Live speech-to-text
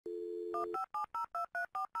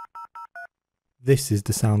This is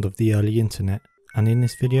the sound of the early internet, and in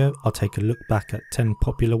this video I'll take a look back at 10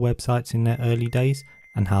 popular websites in their early days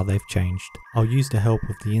and how they've changed. I'll use the help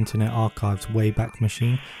of the Internet Archive's Wayback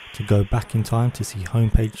Machine to go back in time to see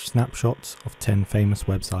homepage snapshots of 10 famous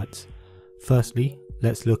websites. Firstly,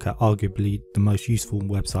 let's look at arguably the most useful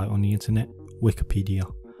website on the internet,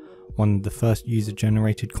 Wikipedia. One of the first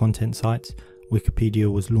user-generated content sites,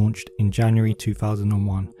 Wikipedia was launched in January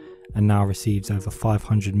 2001 and now receives over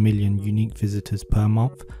 500 million unique visitors per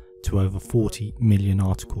month to over 40 million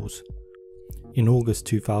articles. In August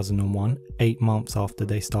 2001, 8 months after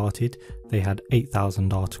they started, they had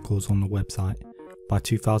 8,000 articles on the website. By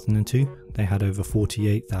 2002, they had over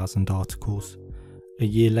 48,000 articles. A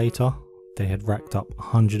year later, they had racked up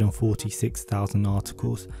 146,000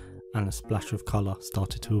 articles, and a splash of colour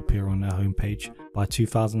started to appear on their homepage. By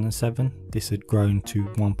 2007, this had grown to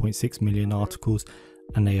 1.6 million articles,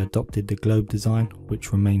 and they adopted the globe design,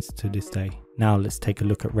 which remains to this day. Now let's take a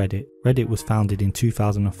look at Reddit. Reddit was founded in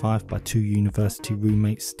 2005 by two university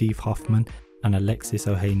roommates, Steve Huffman and Alexis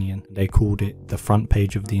Ohanian. They called it the front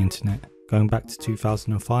page of the internet. Going back to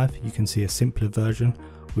 2005, you can see a simpler version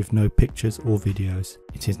with no pictures or videos.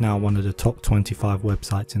 It is now one of the top 25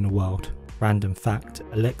 websites in the world. Random fact,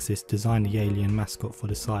 Alexis designed the alien mascot for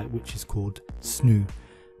the site, which is called Snoo,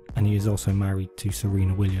 and he is also married to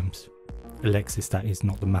Serena Williams. Alexis, that is,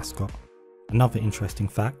 not the mascot. Another interesting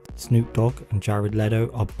fact, Snoop Dogg and Jared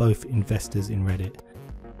Leto are both investors in Reddit.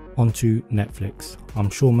 On to Netflix. I'm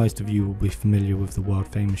sure most of you will be familiar with the world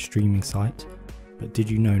famous streaming site, but did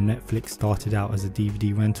you know Netflix started out as a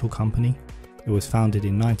DVD rental company? It was founded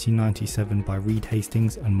in 1997 by Reed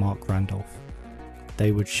Hastings and Mark Randolph.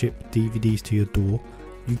 They would ship DVDs to your door,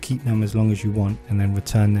 you keep them as long as you want and then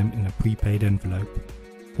return them in a prepaid envelope,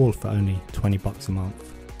 all for only $20 a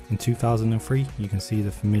month. In 2003, you can see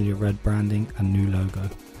the familiar red branding and new logo.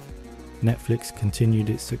 Netflix continued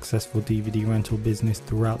its successful DVD rental business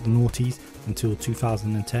throughout the noughties until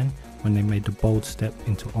 2010, when they made the bold step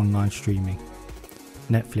into online streaming.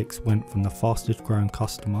 Netflix went from the fastest growing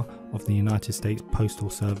customer of the United States Postal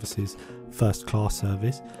Service's first class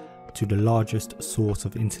service to the largest source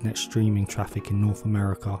of internet streaming traffic in North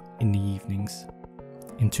America in the evenings.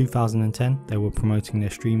 In 2010, they were promoting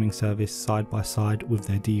their streaming service side by side with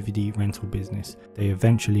their DVD rental business. They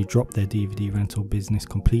eventually dropped their DVD rental business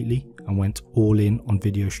completely and went all in on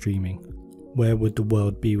video streaming. Where would the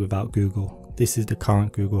world be without Google? This is the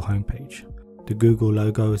current Google homepage. The Google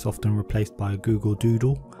logo is often replaced by a Google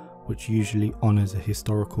Doodle, which usually honors a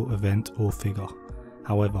historical event or figure.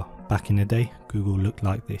 However, back in the day, Google looked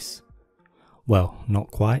like this. Well,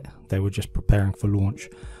 not quite, they were just preparing for launch.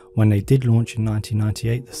 When they did launch in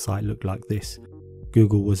 1998, the site looked like this.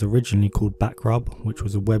 Google was originally called Backrub, which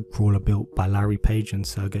was a web crawler built by Larry Page and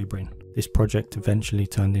Sergey Brin. This project eventually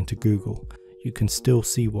turned into Google. You can still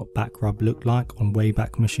see what Backrub looked like on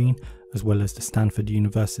Wayback Machine, as well as the Stanford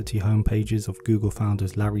University homepages of Google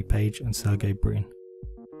founders Larry Page and Sergey Brin.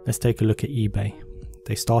 Let's take a look at eBay.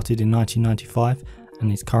 They started in 1995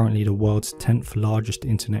 and is currently the world's 10th largest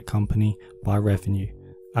internet company by revenue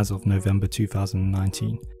as of November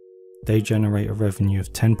 2019. They generate a revenue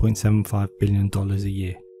of $10.75 billion a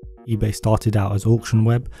year. eBay started out as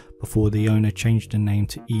AuctionWeb before the owner changed the name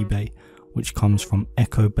to eBay, which comes from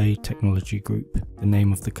Echo Bay Technology Group, the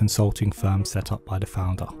name of the consulting firm set up by the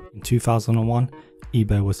founder. In 2001,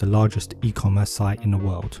 eBay was the largest e-commerce site in the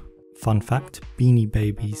world. Fun fact, Beanie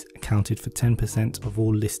Babies accounted for 10% of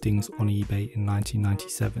all listings on eBay in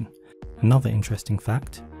 1997. Another interesting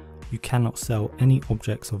fact, you cannot sell any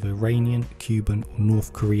objects of Iranian, Cuban or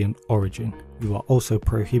North Korean origin. You are also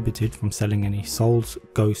prohibited from selling any souls,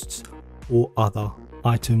 ghosts or other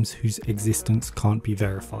items whose existence can't be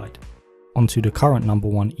verified. Onto the current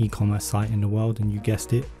 #1 e-commerce site in the world, and you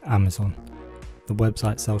guessed it, Amazon. The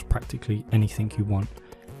website sells practically anything you want.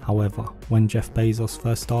 However, when Jeff Bezos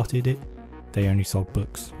first started it, they only sold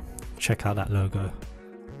books. Check out that logo,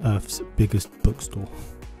 Earth's biggest bookstore.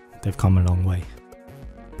 They've come a long way.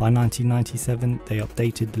 By 1997, they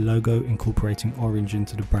updated the logo, incorporating orange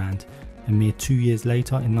into the brand. A mere 2 years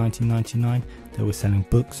later, in 1999, they were selling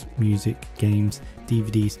books, music, games,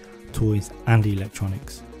 DVDs, toys and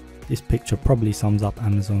electronics. This picture probably sums up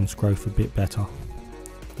Amazon's growth a bit better.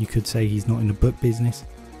 You could say he's not in the book business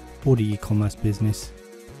or the e-commerce business,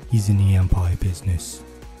 he's in the empire business.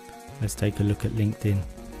 Let's take a look at LinkedIn.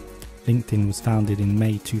 LinkedIn was founded in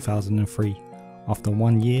May 2003. After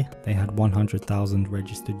 1 year, they had 100,000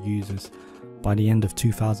 registered users. By the end of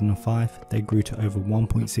 2005, they grew to over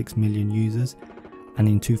 1.6 million users, and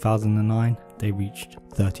in 2009, they reached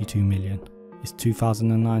 32 million. It's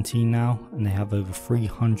 2019 now, and they have over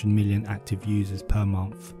 300 million active users per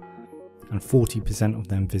month, and 40% of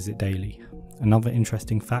them visit daily. Another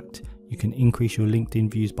interesting fact, you can increase your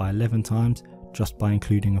LinkedIn views by 11 times just by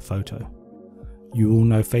including a photo. You all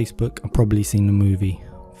know Facebook and probably seen the movie.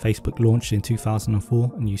 Facebook launched in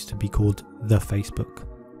 2004 and used to be called The Facebook.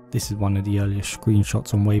 This is one of the earliest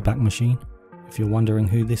screenshots on Wayback Machine. If you're wondering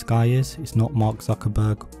who this guy is, it's not Mark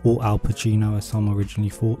Zuckerberg or Al Pacino as some originally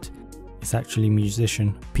thought. It's actually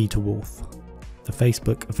musician Peter Wolf. The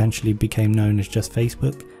Facebook eventually became known as just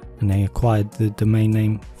Facebook, and they acquired the domain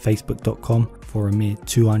name facebook.com for a mere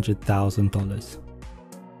 $200,000.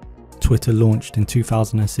 Twitter launched in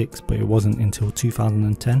 2006, but it wasn't until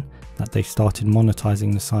 2010 that they started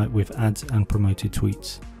monetizing the site with ads and promoted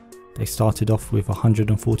tweets. They started off with a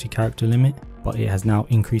 140 character limit, but it has now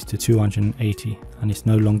increased to 280, and it's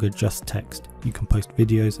no longer just text. You can post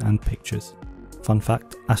videos and pictures. Fun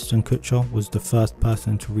fact, Ashton Kutcher was the first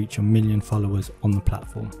person to reach 1 million followers on the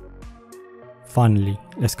platform. Finally,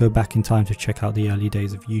 let's go back in time to check out the early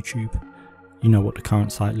days of YouTube. You know what the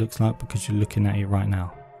current site looks like because you're looking at it right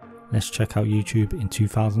now. Let's check out YouTube in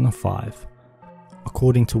 2005.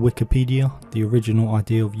 According to Wikipedia, the original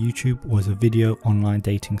idea of YouTube was a video online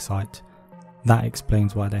dating site. That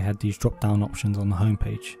explains why they had these drop down options on the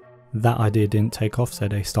homepage. That idea didn't take off, so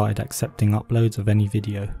they started accepting uploads of any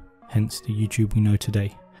video, hence the YouTube we know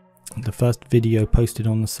today. The first video posted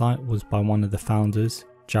on the site was by one of the founders,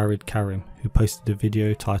 Jared Karim, who posted a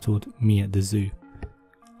video titled Me at the Zoo.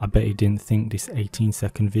 I bet he didn't think this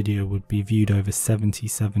 18-second video would be viewed over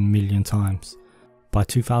 77 million times. By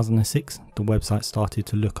 2006, the website started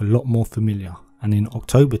to look a lot more familiar, and in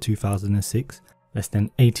October 2006, less than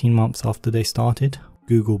 18 months after they started,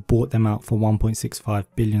 Google bought them out for $1.65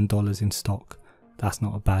 billion in stock. That's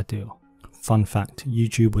not a bad deal. Fun fact,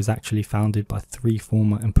 YouTube was actually founded by 3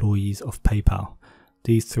 former employees of PayPal.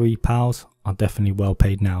 These 3 pals are definitely well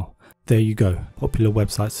paid now. There you go, popular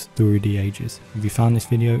websites through the ages. If you found this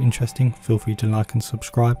video interesting, feel free to like and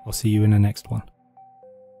subscribe. I'll see you in the next one.